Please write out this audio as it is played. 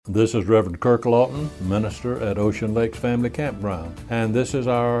This is Reverend Kirk Lawton, minister at Ocean Lakes Family Campground, and this is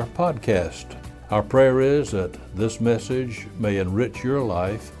our podcast. Our prayer is that this message may enrich your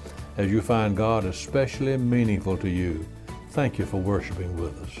life as you find God especially meaningful to you. Thank you for worshiping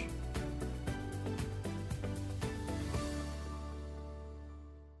with us.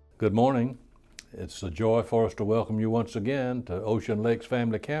 Good morning. It's a joy for us to welcome you once again to Ocean Lakes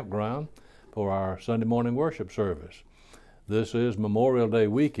Family Campground for our Sunday morning worship service. This is Memorial Day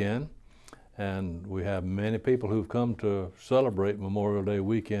weekend, and we have many people who've come to celebrate Memorial Day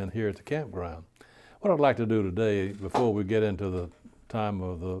weekend here at the campground. What I'd like to do today, before we get into the time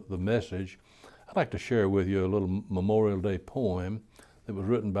of the message, I'd like to share with you a little Memorial Day poem that was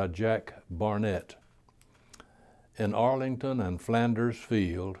written by Jack Barnett. In Arlington and Flanders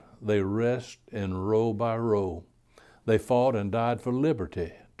Field, they rest in row by row. They fought and died for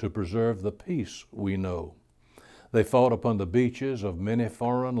liberty to preserve the peace we know. They fought upon the beaches of many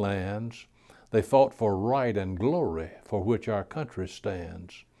foreign lands. They fought for right and glory for which our country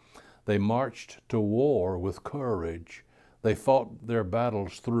stands. They marched to war with courage. They fought their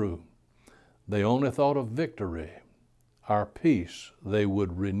battles through. They only thought of victory. Our peace they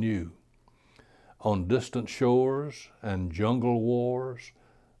would renew. On distant shores and jungle wars,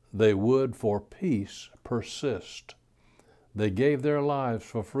 they would for peace persist. They gave their lives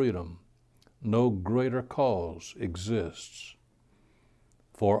for freedom. No greater cause exists.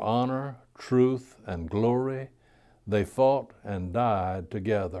 For honor, truth, and glory, they fought and died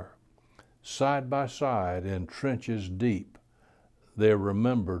together. Side by side in trenches deep, they're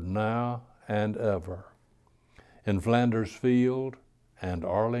remembered now and ever. In Flanders Field and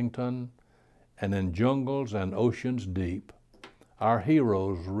Arlington, and in jungles and oceans deep, our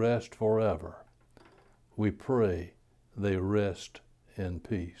heroes rest forever. We pray they rest in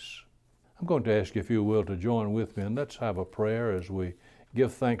peace. I'm going to ask you, if you will, to join with me, and let's have a prayer as we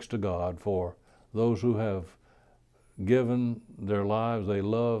give thanks to God for those who have given their lives. They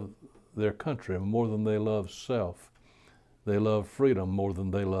love their country more than they love self. They love freedom more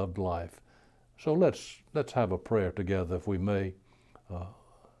than they loved life. So let's have a prayer together, if we may,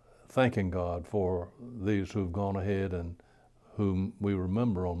 thanking God for these who've gone ahead and whom we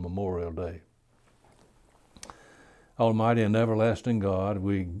remember on Memorial Day. Almighty and everlasting God,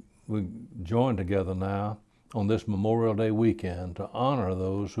 we join together now on this Memorial Day weekend to honor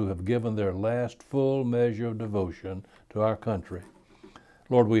those who have given their last full measure of devotion to our country.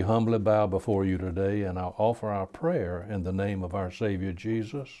 Lord, we humbly bow before you today, and I'll offer our prayer in the name of our Savior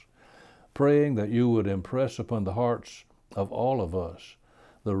Jesus, praying that you would impress upon the hearts of all of us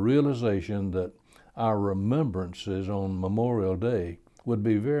the realization that our remembrances on Memorial Day would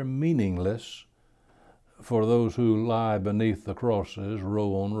be very meaningless for those who lie beneath the crosses,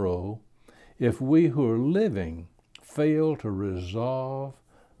 row on row, if we who are living fail to resolve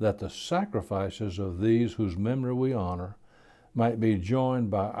that the sacrifices of these whose memory we honor might be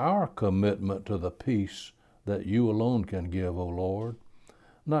joined by our commitment to the peace that you alone can give, O Lord.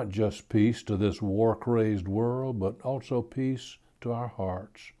 Not just peace to this war-crazed world, but also peace to our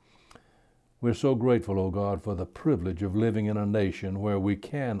hearts. We're so grateful, O God, for the privilege of living in a nation where we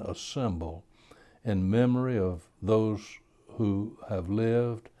can assemble in memory of those who have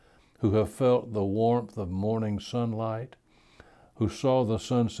lived, who have felt the warmth of morning sunlight, who saw the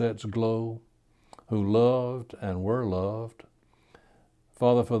sunset's glow, who loved and were loved.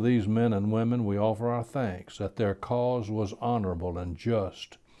 Father, for these men and women, we offer our thanks that their cause was honorable and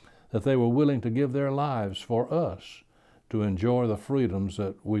just, that they were willing to give their lives for us to enjoy the freedoms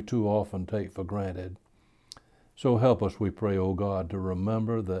that we too often take for granted. So help us, we pray, O God, to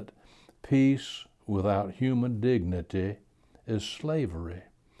remember that peace without human dignity is slavery,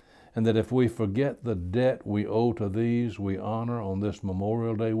 and that if we forget the debt we owe to these we honor on this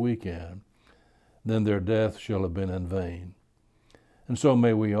Memorial Day weekend, then their death shall have been in vain. And so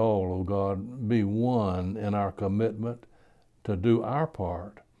may we all, O God, be one in our commitment to do our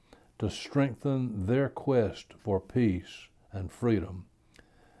part to strengthen their quest for peace and freedom,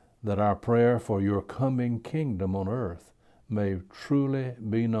 that our prayer for your coming kingdom on earth may truly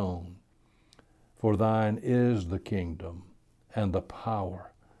be known. For thine is the kingdom and the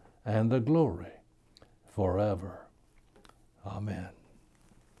power and the glory forever. Amen.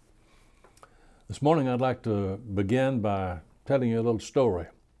 This morning I'd like to begin by telling you a little story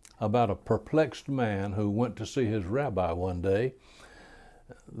about a perplexed man who went to see his rabbi one day.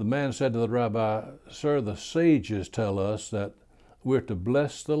 The man said to the rabbi, "Sir, the sages tell us that we're to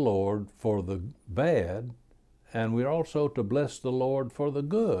bless the Lord for the bad, and we're also to bless the Lord for the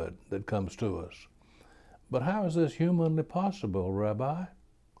good that comes to us. But how is this humanly possible, Rabbi?"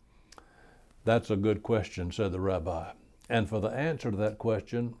 "That's a good question," said the rabbi. And for the answer to that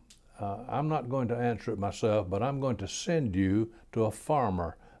question, I'm not going to answer it myself, but I'm going to send you to a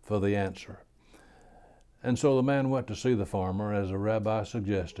farmer for the answer. And so the man went to see the farmer, as the rabbi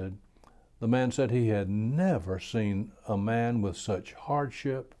suggested. The man said he had never seen a man with such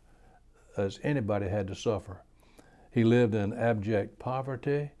hardship as anybody had to suffer. He lived in abject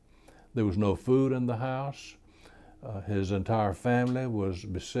poverty. There was no food in the house. His entire family was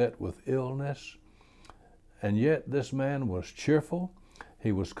beset with illness. And yet this man was cheerful.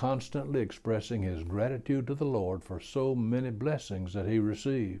 He was constantly expressing his gratitude to the Lord for so many blessings that he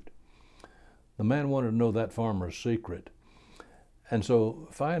received. The man wanted to know that farmer's secret. And so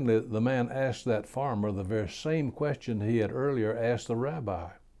finally the man asked that farmer the very same question he had earlier asked the rabbi.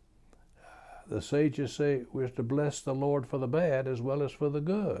 The sages say we're to bless the Lord for the bad as well as for the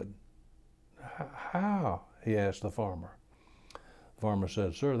good. How? He asked the farmer. The farmer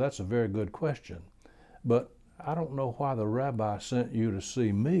said, "Sir, that's a very good question, but I don't know why the rabbi sent you to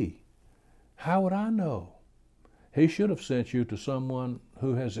see me. How would I know? He should have sent you to someone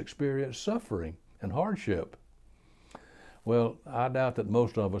who has experienced suffering and hardship." Well, I doubt that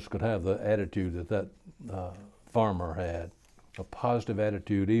most of us could have the attitude that farmer had, a positive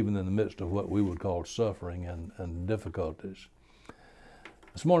attitude even in the midst of what we would call suffering and difficulties.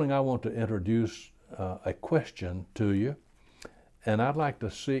 This morning I want to introduce a question to you, and I'd like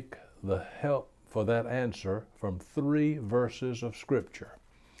to seek the help for that answer from 3 verses of Scripture.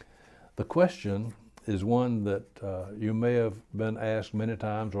 The question is one that you may have been asked many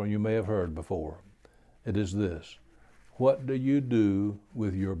times or you may have heard before. It is this: what do you do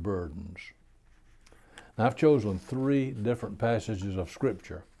with your burdens? Now, I've chosen 3 different passages of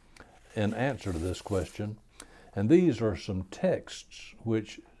Scripture in answer to this question, and these are some texts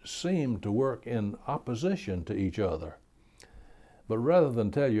which seem to work in opposition to each other. But rather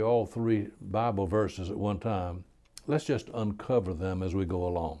than tell you all 3 Bible verses at one time, let's just uncover them as we go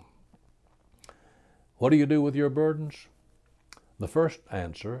along. What do you do with your burdens? The first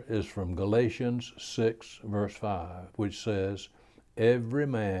answer is from Galatians 6, verse 5, which says, "Every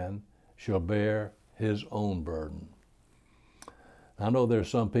man shall bear his own burden." I know there's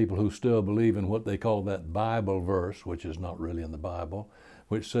some people who still believe in what they call that Bible verse, which is not really in the Bible,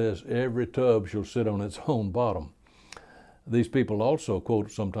 which says, "Every tub shall sit on its own bottom." These people also quote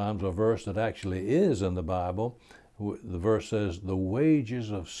sometimes a verse that actually is in the Bible. The verse says, "The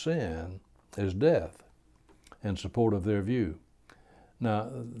wages of sin is death," in support of their view.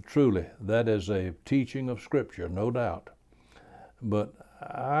 Now, truly, that is a teaching of Scripture, no doubt. But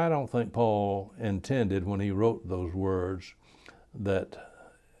I don't think Paul intended when he wrote those words that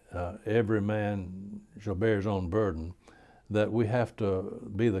every man shall bear his own burden, that we have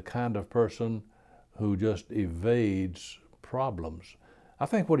to be the kind of person who just evades problems. I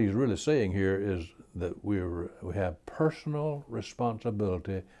think what he's really saying here is that we have personal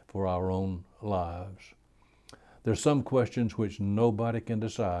responsibility for our own lives. There's some questions which nobody can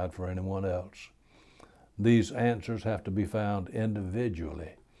decide for anyone else. These answers have to be found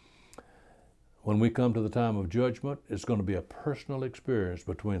individually. When we come to the time of judgment, it's going to be a personal experience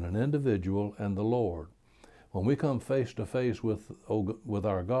between an individual and the Lord. When we come face to face with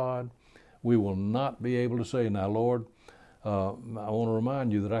our God, we will not be able to say, "Now, Lord, I want to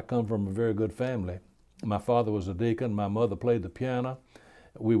remind you that I come from a very good family. My father was a deacon. My mother played the piano.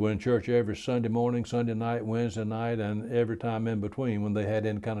 We were in church every Sunday morning, Sunday night, Wednesday night, and every time in between when they had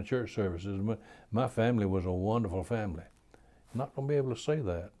any kind of church services. My family was a wonderful family." I'm not going to be able to say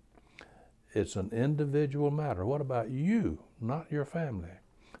that. It's an individual matter. What about you, not your family?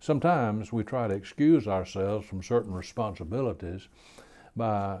 Sometimes we try to excuse ourselves from certain responsibilities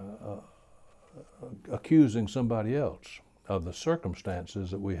by accusing somebody else of the circumstances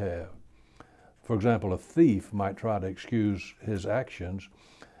that we have. For example, a thief might try to excuse his actions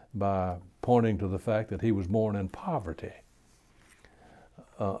by pointing to the fact that he was born in poverty.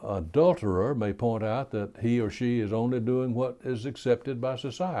 An adulterer may point out that he or she is only doing what is accepted by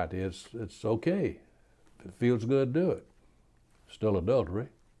society. It's okay. If it feels good, do it. Still adultery.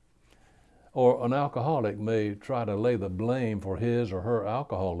 Or an alcoholic may try to lay the blame for his or her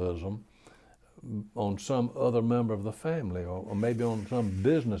alcoholism on some other member of the family, or maybe on some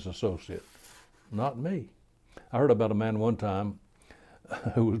business associate. Not me. I heard about a man one time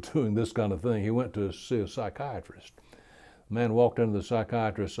who was doing this kind of thing. He went to see a psychiatrist. The man walked into the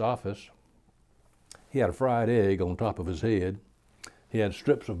psychiatrist's office. He had a fried egg on top of his head. He had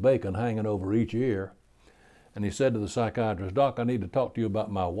strips of bacon hanging over each ear. And he said to the psychiatrist, "Doc, I need to talk to you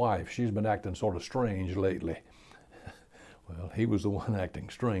about my wife. She's been acting sort of strange lately." Well, he was the one acting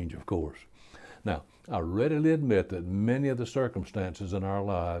strange, of course. Now, I readily admit that many of the circumstances in our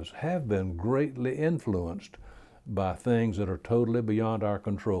lives have been greatly influenced by things that are totally beyond our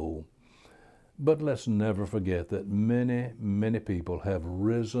control. But let's never forget that many, many people have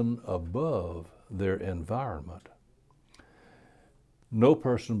risen above their environment. No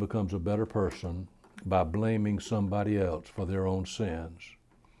person becomes a better person by blaming somebody else for their own sins.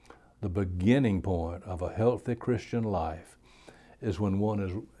 The beginning point of a healthy Christian life is when one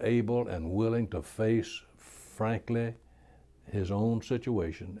is able and willing to face frankly his own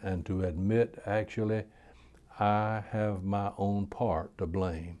situation and to admit, actually, I have my own part to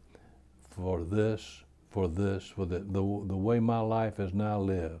blame for this, the way my life is now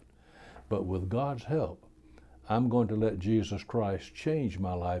lived. But with God's help, I'm going to let Jesus Christ change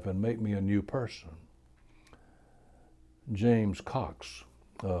my life and make me a new person. James Cox,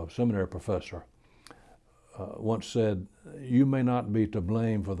 a seminary professor, once said, you may not be to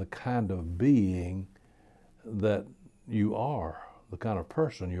blame for the kind of being that you are, the kind of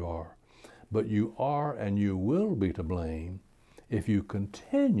person you are, but you are and you will be to blame if you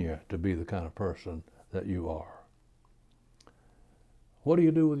continue to be the kind of person that you are. What do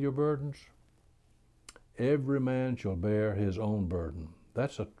you do with your burdens? Every man shall bear his own burden.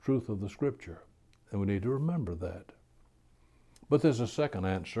 That's the truth of the Scripture, and we need to remember that. But there's a second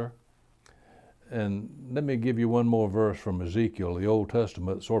answer, and let me give you one more verse from Ezekiel. The Old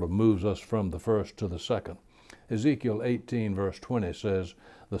Testament sort of moves us from the first to the second. Ezekiel 18, verse 20 says,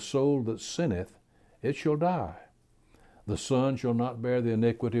 the soul that sinneth, it shall die. The son shall not bear the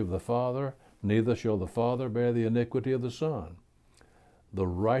iniquity of the father, neither shall the father bear the iniquity of the son. The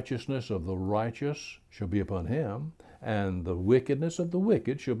righteousness of the righteous shall be upon him, and the wickedness of the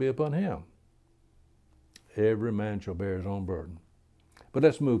wicked shall be upon him. Every man shall bear his own burden. But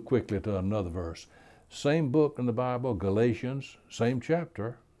let's move quickly to another verse. Same book in the Bible, Galatians, same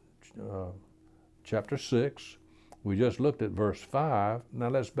chapter, chapter 6. We just looked at verse 5. Now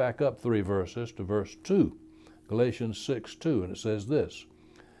let's back up 3 verses to verse 2. Galatians 6:2, and it says this,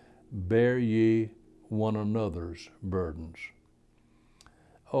 bear ye one another's burdens.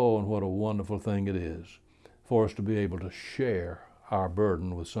 Oh, and what a wonderful thing it is for us to be able to share our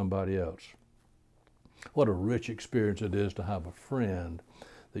burden with somebody else. What a rich experience it is to have a friend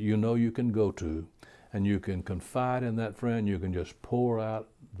that you know you can go to, and you can confide in that friend. You can just pour out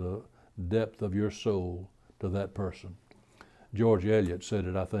the depth of your soul to that person. George Eliot said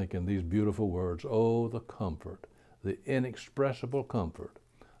it, I think, in these beautiful words, oh, the comfort, the inexpressible comfort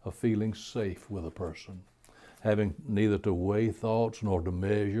of feeling safe with a person, having neither to weigh thoughts nor to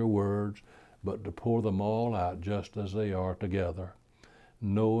measure words, but to pour them all out just as they are together,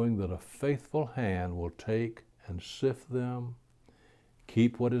 knowing that a faithful hand will take and sift them,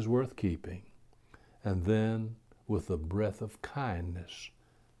 keep what is worth keeping, and then, with the breath of kindness,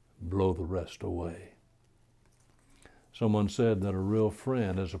 blow the rest away. Someone said that a real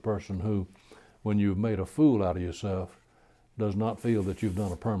friend is a person who, when you've made a fool out of yourself, does not feel that you've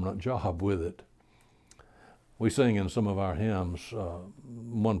done a permanent job with it. We sing in some of our hymns,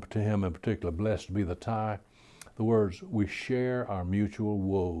 one hymn in particular, Blessed Be the Tie, the words, we share our mutual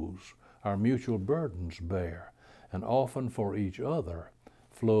woes, our mutual burdens bear, and often for each other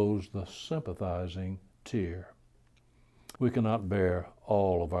flows the sympathizing tear. We cannot bear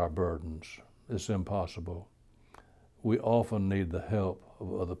all of our burdens. It's impossible. We often need the help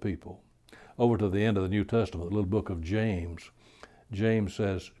of other people. Over to the end of the New Testament, the little book of James, James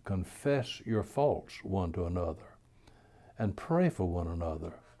says, confess your faults one to another and pray for one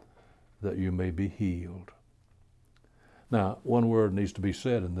another that you may be healed. Now, one word needs to be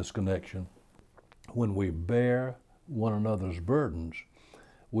said in this connection. When we bear one another's burdens,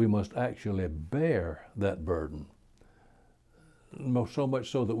 we must actually bear that burden. So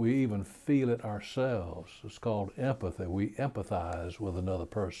much so that we even feel it ourselves. It's called empathy. We empathize with another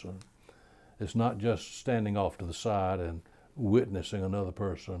person. It's not just standing off to the side and witnessing another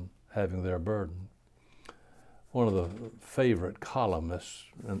person having their burden. One of the favorite columnists,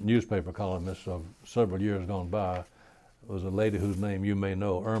 newspaper columnists of several years gone by, was a lady whose name you may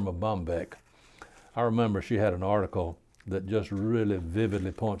know, Irma Bombeck. I remember she had an article that just really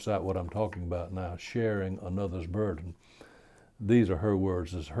vividly points out what I'm talking about now, sharing another's burden. These are her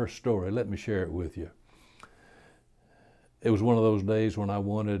words, this is her story. Let me share it with you. It was one of those days when I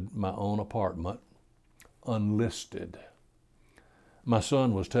wanted my own apartment, unlisted. My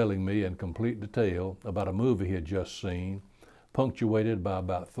son was telling me in complete detail about a movie he had just seen, punctuated by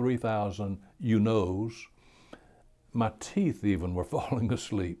about 3,000 you-knows. My teeth even were falling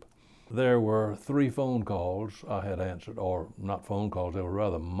asleep. There were 3 phone calls I had answered, or not phone calls, they were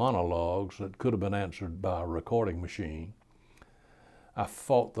rather monologues that could have been answered by a recording machine. I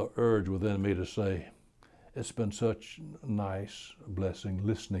fought the urge within me to say, it's been such nice blessing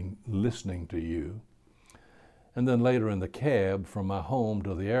listening to you. And then later in the cab from my home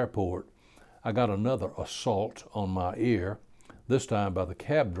to the airport, I got another assault on my ear, this time by the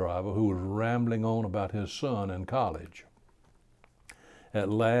cab driver who was rambling on about his son in college. At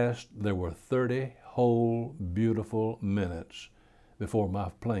last, there were 30 whole beautiful minutes before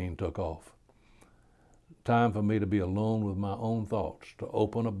my plane took off. Time for me to be alone with my own thoughts, to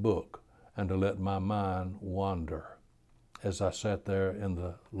open a book and to let my mind wander as I sat there in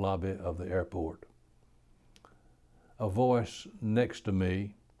the lobby of the airport. A voice next to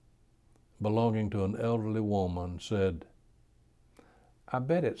me, belonging to an elderly woman, said, "I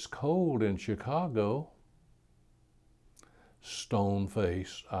bet it's cold in Chicago." Stone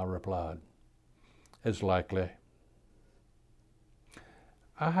face, I replied. "It's likely."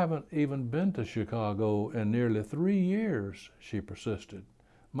 "I haven't even been to Chicago in nearly 3 years," she persisted.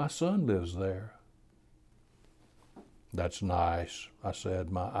 "My son lives there." "That's nice," I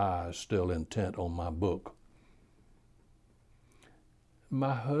said, my eyes still intent on my book.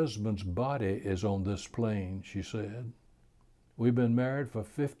 "My husband's body is on this plane," she said. "We've been married for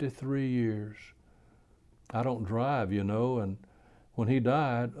 53 years. I don't drive, you know, and when he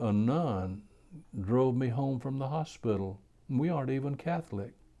died, a nun drove me home from the hospital. We aren't even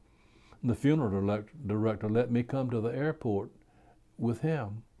Catholic. The funeral director let me come to the airport with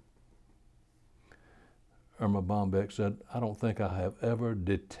him." Irma Bombeck said, "I don't think I have ever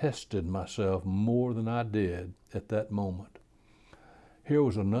detested myself more than I did at that moment. Here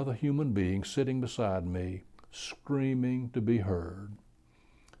was another human being sitting beside me, screaming to be heard.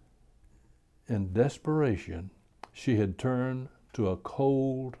 In desperation, she had turned to a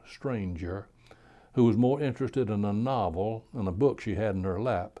cold stranger who was more interested in a novel and a book she had in her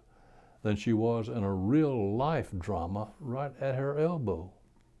lap than she was in a real-life drama right at her elbow.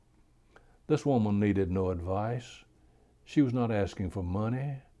 This woman needed no advice. She was not asking for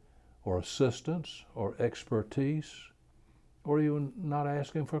money or assistance or expertise, or even not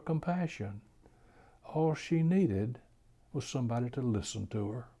asking for compassion. All she needed was somebody to listen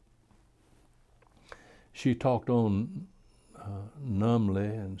to her. She talked on numbly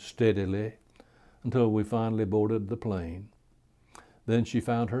and steadily until we finally boarded the plane. Then she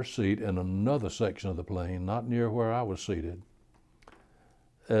found her seat in another section of the plane, not near where I was seated.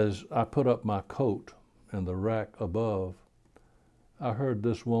 As I put up my coat in the rack above, I heard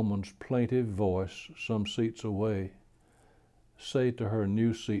this woman's plaintive voice some seats away say to her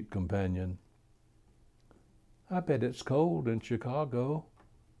new seat companion, "I bet it's cold in Chicago."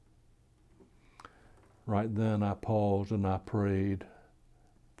 Right then I paused and I prayed,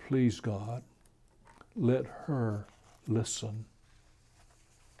 "Please, God, let her listen.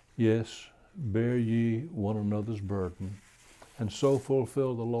 Yes, bear ye one another's burden, and so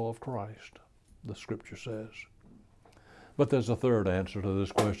fulfill the law of Christ," the scripture says. But there's a third answer to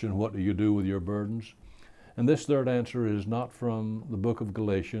this question, what do you do with your burdens? And this third answer is not from the book of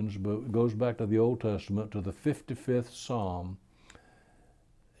Galatians, but it goes back to the Old Testament, to the 55th Psalm.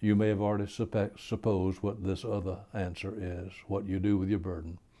 You may have already supposed what this other answer is, what you do with your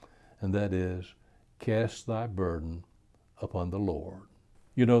burden, and that is, cast thy burden upon the Lord.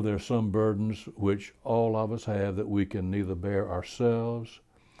 You know, there are some burdens which all of us have that we can neither bear ourselves,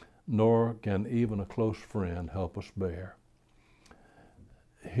 nor can even a close friend help us bear.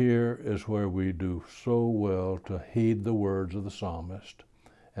 Here is where we do so well to heed the words of the psalmist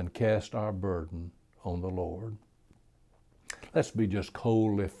and cast our burden on the Lord. Let's be just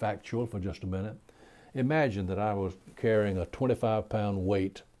coldly factual for just a minute. Imagine that I was carrying a 25-pound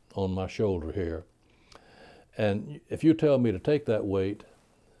weight on my shoulder here. And if you tell me to take that weight,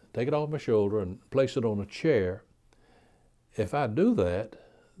 take it off my shoulder and place it on a chair, if I do that,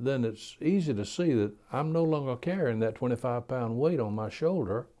 then it's easy to see that I'm no longer carrying that 25-pound weight on my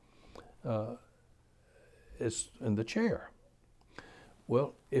shoulder. It's in the chair.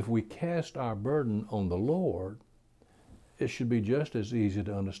 Well, if we cast our burden on the Lord, it should be just as easy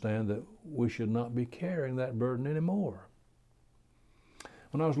to understand that we should not be carrying that burden anymore.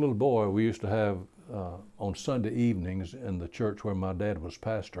 When I was a little boy, we used to have on Sunday evenings in the church where my dad was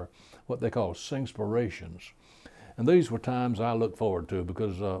pastor, what they call singspirations. And these were times I looked forward to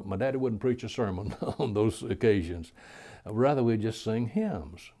because my daddy wouldn't preach a sermon on those occasions. Rather, we'd just sing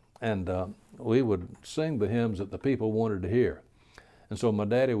hymns. And we would sing the hymns that the people wanted to hear. And so my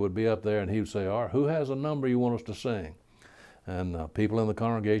daddy would be up there and he would say, "All right, who has a number you want us to sing?" And people in the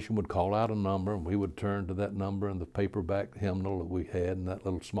congregation would call out a number, and we would turn to that number in the paperback hymnal that we had in that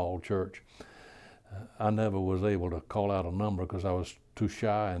little small church. I never was able to call out a number because I was too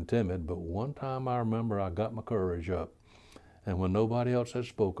shy and timid, but one time I remember I got my courage up, and when nobody else had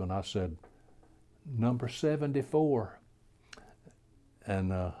spoken, I said, "Number 74.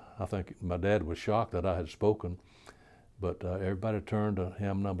 And I think my dad was shocked that I had spoken, but everybody turned to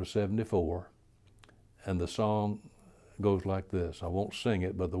hymn number 74, and the song goes like this. I won't sing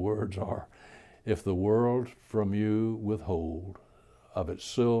it, but the words are, "If the world from you withhold of its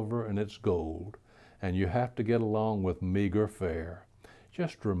silver and its gold, and you have to get along with meager fare,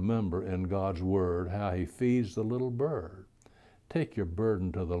 just remember in God's word how he feeds the little bird. Take your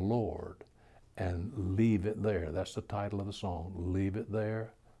burden to the Lord and leave it there." That's the title of the song. Leave it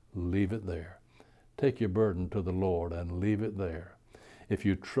there, leave it there. Take your burden to the Lord and leave it there. If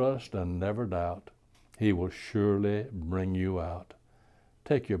you trust and never doubt, he will surely bring you out.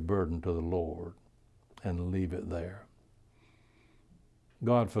 Take your burden to the Lord and leave it there.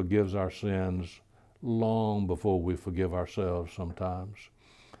 God forgives our sins long before we forgive ourselves sometimes.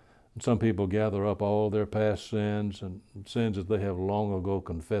 And some people gather up all their past sins and sins that they have long ago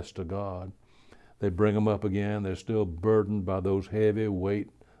confessed to God. They bring them up again. They're still burdened by those heavy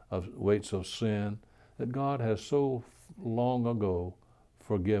weights of sin that God has so long ago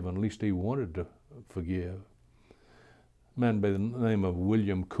forgiven. At least he wanted to forgive. A man by the name of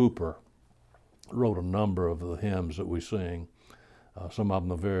William Cooper wrote a number of the hymns that we sing. Some of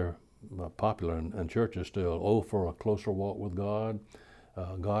them are very popular in churches still. "Oh, for a closer walk with God."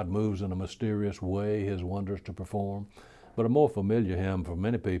 "God moves in a mysterious way, his wonders to perform." But a more familiar hymn for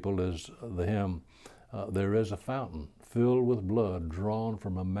many people is the hymn, "There is a fountain filled with blood drawn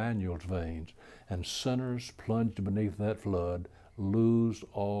from Emmanuel's veins, and sinners plunged beneath that flood lose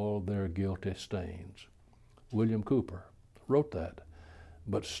all their guilty stains." William Cooper wrote that.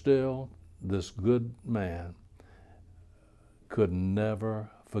 But still, this good man could never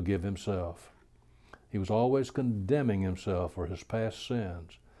forgive himself. He was always condemning himself for his past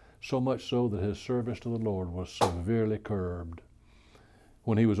sins, so much so that his service to the Lord was severely curbed.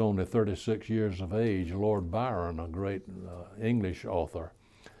 When he was only 36 years of age, Lord Byron, a great English author,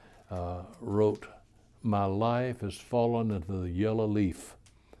 wrote, "My life has fallen into the yellow leaf.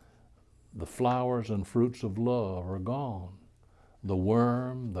 The flowers and fruits of love are gone. The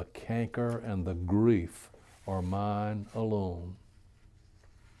worm, the canker, and the grief are mine alone."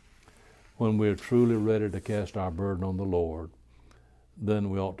 When we're truly ready to cast our burden on the Lord,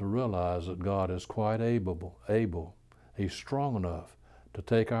 then we ought to realize that God is quite able. He's strong enough to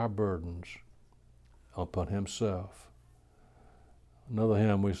take our burdens upon himself. Another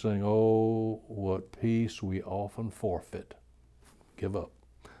hymn we sing, "Oh, what peace we often forfeit." Give up.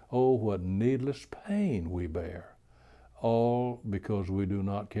 "Oh, what needless pain we bear, all because we do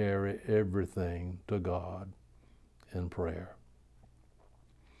not carry everything to God in prayer."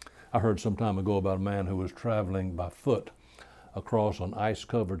 I heard some time ago about a man who was traveling by foot across an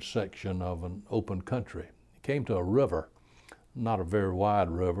ice-covered section of an open country. He came to a river, not a very wide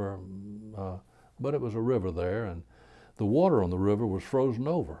river, but it was a river there, and the water on the river was frozen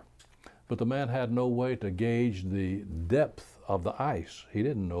over. But the man had no way to gauge the depth of the ice. He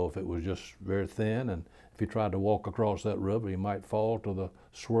didn't know if it was just very thin, and if he tried to walk across that river, he might fall to the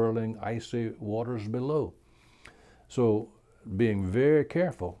swirling, icy waters below. So, being very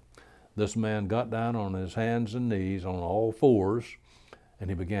careful, this man got down on his hands and knees on all fours, and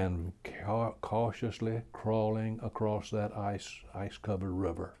he began cautiously crawling across that ice-covered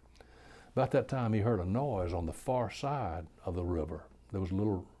river. About that time, he heard a noise on the far side of the river. There was a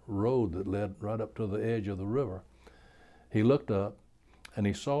little road that led right up to the edge of the river. He looked up, and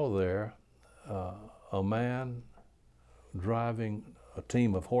he saw there a man driving a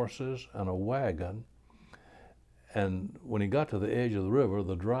team of horses and a wagon. And when he got to the edge of the river,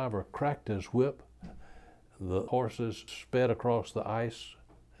 the driver cracked his whip. The horses sped across the ice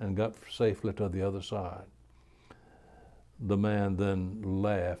and got safely to the other side. The man then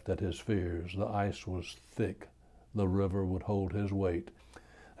laughed at his fears. The ice was thick. The river would hold his weight.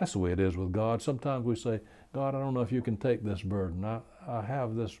 That's the way it is with God. Sometimes we say, "God, I don't know if you can take this burden. I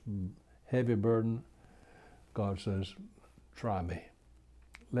have this heavy burden." God says, "Try me.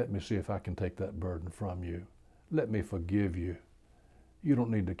 Let me see if I can take that burden from you. Let me forgive you. You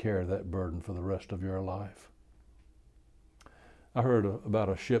don't need to carry that burden for the rest of your life." I heard about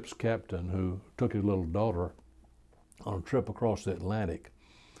a ship's captain who took his little daughter on a trip across the Atlantic.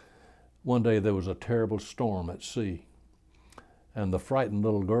 One day there was a terrible storm at sea, and the frightened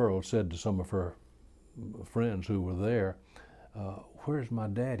little girl said to some of her friends who were there, "Where's my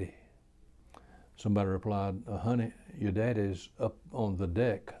daddy?" Somebody replied, "Honey, your daddy's up on the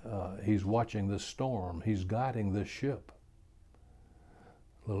deck. He's watching this storm. He's guiding this ship."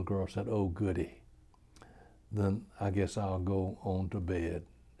 The little girl said, "Oh, goody. Then I guess I'll go on to bed.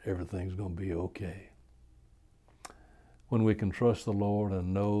 Everything's going to be okay." When we can trust the Lord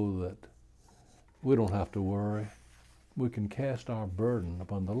and know that we don't have to worry, we can cast our burden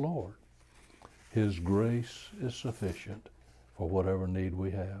upon the Lord. His grace is sufficient for whatever need we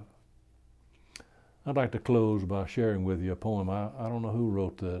have. I'd like to close by sharing with you a poem. I don't know who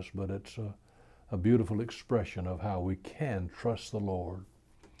wrote this, but it's a beautiful expression of how we can trust the Lord.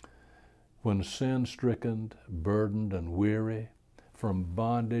 When sin-stricken, burdened, and weary, from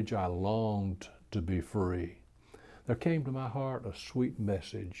bondage I longed to be free. There came to my heart a sweet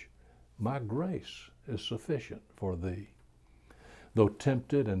message. My grace is sufficient for thee. Though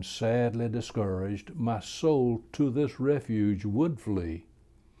tempted and sadly discouraged, my soul to this refuge would flee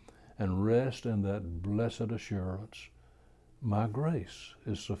and rest in that blessed assurance. My grace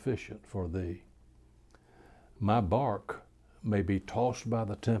is sufficient for thee. My bark may be tossed by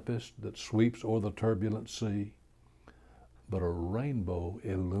the tempest that sweeps o'er the turbulent sea, but a rainbow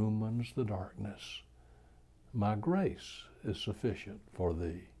illumines the darkness. My grace is sufficient for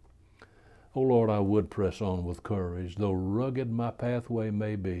thee. O Lord, I would press on with courage, though rugged my pathway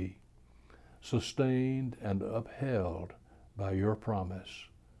may be, sustained and upheld by your promise.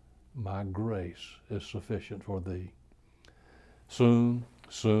 My grace is sufficient for thee. Soon,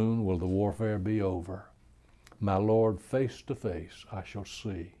 soon will the warfare be over. My Lord face to face I shall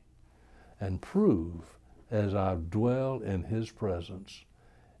see, and prove as I dwell in his presence,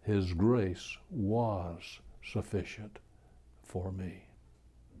 his grace was sufficient for me.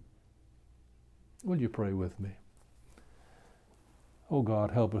 Will you pray with me? Oh God,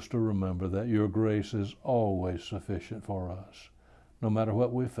 help us to remember that your grace is always sufficient for us, no matter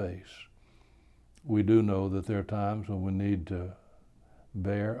what we face. We do know that there are times when we need to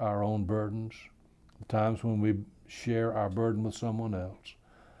bear our own burdens, times when we share our burden with someone else.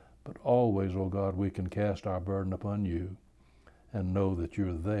 But always, oh God, we can cast our burden upon you and know that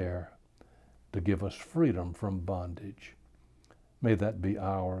you're there to give us freedom from bondage. May that be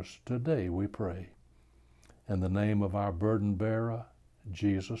ours today, we pray. In the name of our burden bearer,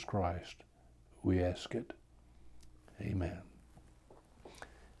 Jesus Christ, we ask it. Amen.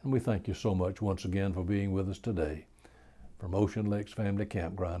 And we thank you so much once again for being with us today from Ocean Lakes Family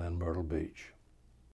Campground in Myrtle Beach.